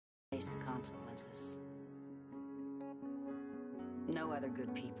Face the consequences. No other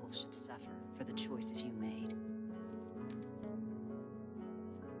good people should suffer for the choices you made.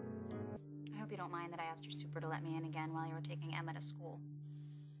 I hope you don't mind that I asked your super to let me in again while you were taking Emma to school.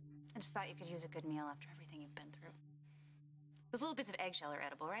 I just thought you could use a good meal after everything you've been through. Those little bits of eggshell are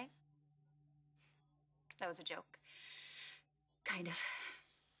edible, right? That was a joke. Kind of.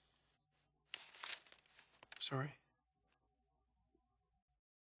 Sorry?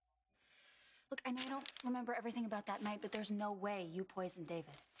 Look, I know I don't remember everything about that night, but there's no way you poisoned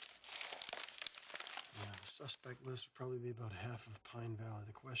David. Yeah, the suspect list would probably be about half of Pine Valley.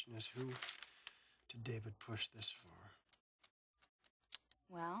 The question is, who did David push this far?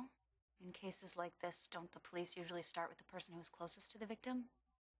 Well, in cases like this, don't the police usually start with the person who's closest to the victim?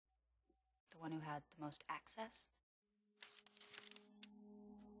 The one who had the most access?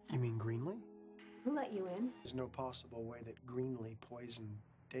 You mean Greenlee? Who let you in? There's no possible way that Greenlee poisoned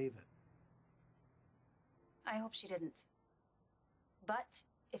David. I hope she didn't. But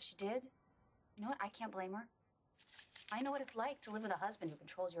if she did, you know what? I can't blame her. I know what it's like to live with a husband who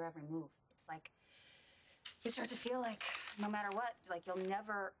controls your every move. It's like you start to feel like no matter what, like you'll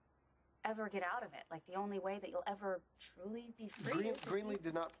never, ever get out of it. Like the only way that you'll ever truly be free is Greenlee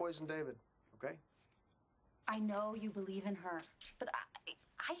did not poison David, okay? I know you believe in her, but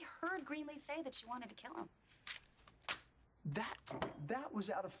I heard Greenlee say that she wanted to kill him. That was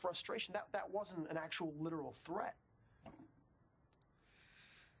out of frustration. That wasn't an actual literal threat. You're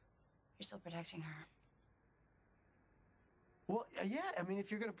still protecting her. Well, yeah, I mean, if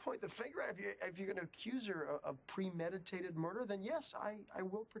you're going to point the finger at her, if you're going to accuse her of premeditated murder, then yes, I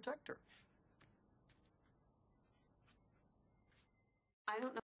will protect her. I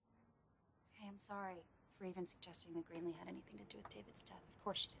don't know. Hey, I'm sorry for even suggesting that Greenlee had anything to do with David's death. Of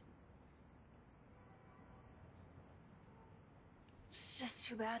course she didn't. It's just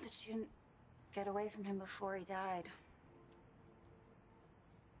too bad that she didn't get away from him before he died.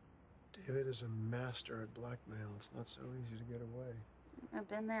 David is a master at blackmail. It's not so easy to get away. I've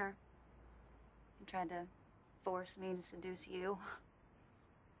been there. He tried to force me to seduce you.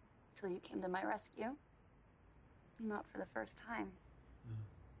 Until you came to my rescue. Not for the first time.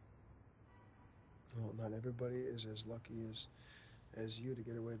 Well, not everybody is as lucky as you to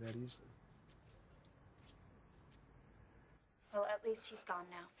get away that easily. Well, at least he's gone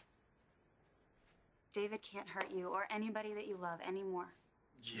now. David can't hurt you or anybody that you love anymore.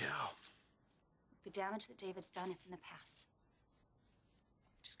 Yeah. The damage that David's done, it's in the past.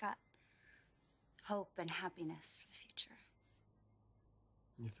 Just got hope and happiness for the future.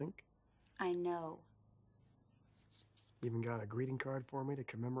 You think? I know. You even got a greeting card for me to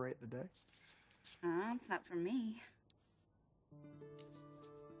commemorate the day? It's not for me.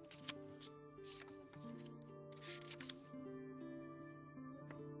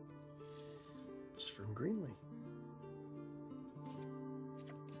 It's from Greenlee.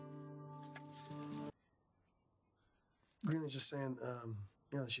 Greenlee's just saying,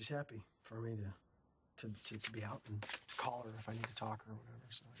 you know, that she's happy for me to be out and to call her if I need to talk or whatever.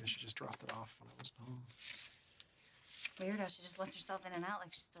 So I guess she just dropped it off when I wasn't home. Weird how she just lets herself in and out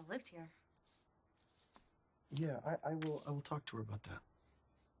like she still lived here. Yeah, I will talk to her about that.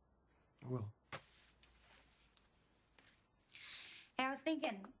 I will. Hey, I was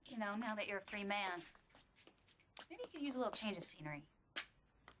thinking, you know, now that you're a free man, maybe you could use a little change of scenery.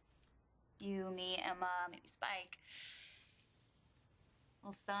 You, me, Emma, maybe Spike. A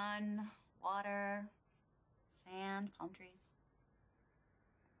little sun, water, sand, palm trees.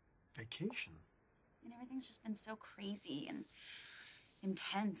 Vacation? And everything's just been so crazy and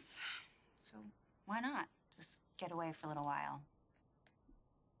intense. So why not just get away for a little while?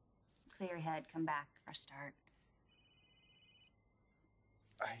 Clear your head, come back, fresh start.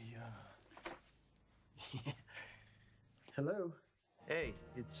 Yeah. Hello? Hey,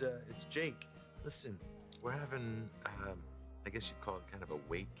 it's Jake. Listen, we're having, I guess you'd call it kind of a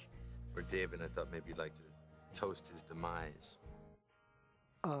wake for David. I thought maybe you'd like to toast his demise.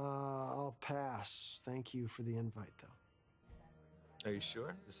 I'll pass. Thank you for the invite, though. Are you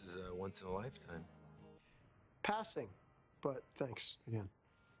sure? This is a once in a lifetime. Passing, but thanks again.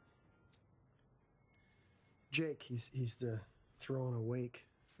 Jake, he's throwing a wake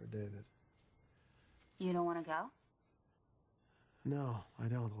for David. You don't want to go? No, I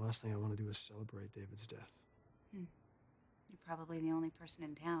don't. The last thing I want to do is celebrate David's death. You're probably the only person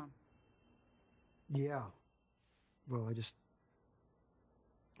in town. Yeah. Well,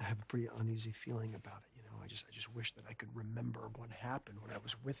 I have a pretty uneasy feeling about it, you know. I just wish that I could remember what happened when I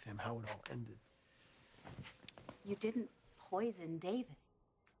was with him, how it all ended. You didn't poison David.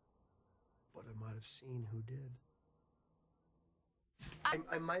 But I might have seen who did.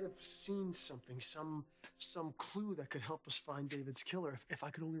 I might have seen something, some clue that could help us find David's killer if I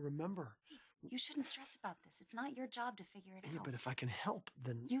could only remember. You shouldn't stress about this. It's not your job to figure it Yeah, out. but if I can help,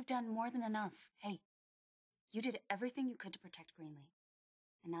 then... You've done more than enough. Hey, you did everything you could to protect Greenlee.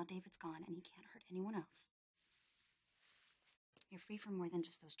 And now David's gone and he can't hurt anyone else. You're free from more than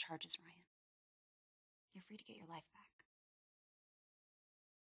just those charges, Ryan. You're free to get your life back.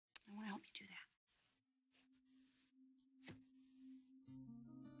 I want to help you do that.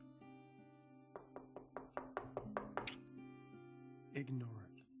 Ignore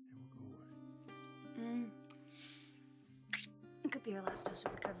it. It will go away. It could be your last dose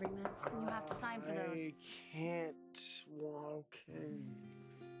of recovery meds, and you have to sign for those. I can't. Well, okay.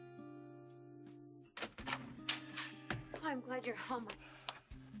 Oh, I'm glad you're home.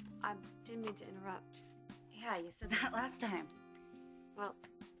 I didn't mean to interrupt. Yeah, you said that last time. Well,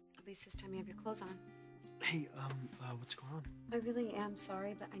 at least this time you have your clothes on. Hey, what's going on? I really am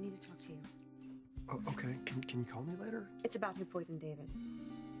sorry, but I need to talk to you. Oh, okay. Can you call me later? It's about who poisoned David.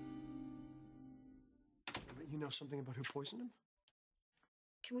 You know something about who poisoned him?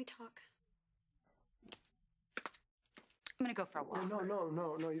 Can we talk? I'm gonna go for a walk.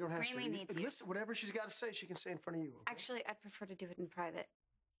 No, you don't have to. Greenlee needs you. Listen, whatever she's got to say, she can say in front of you. Okay? Actually, I'd prefer to do it in private.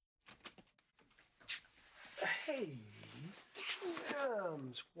 Hey,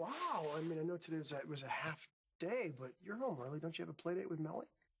 Dams. Wow. I mean, I know today was a half day, but you're home early. Don't you have a play date with Melly?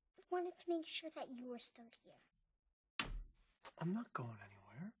 I wanted to make sure that you were still here. I'm not going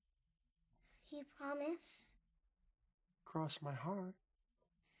anywhere. You promise? Cross my heart.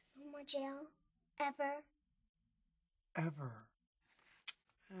 No more jail? Ever? Ever.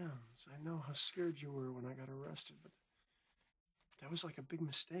 Dams, I know how scared you were when I got arrested, but that was like a big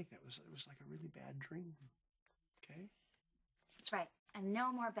mistake. It was like a really bad dream. Okay? That's right. And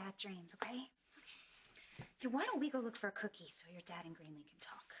no more bad dreams, okay? Hey, why don't we go look for a cookie so your dad and Greenlee can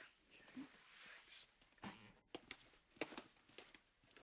talk?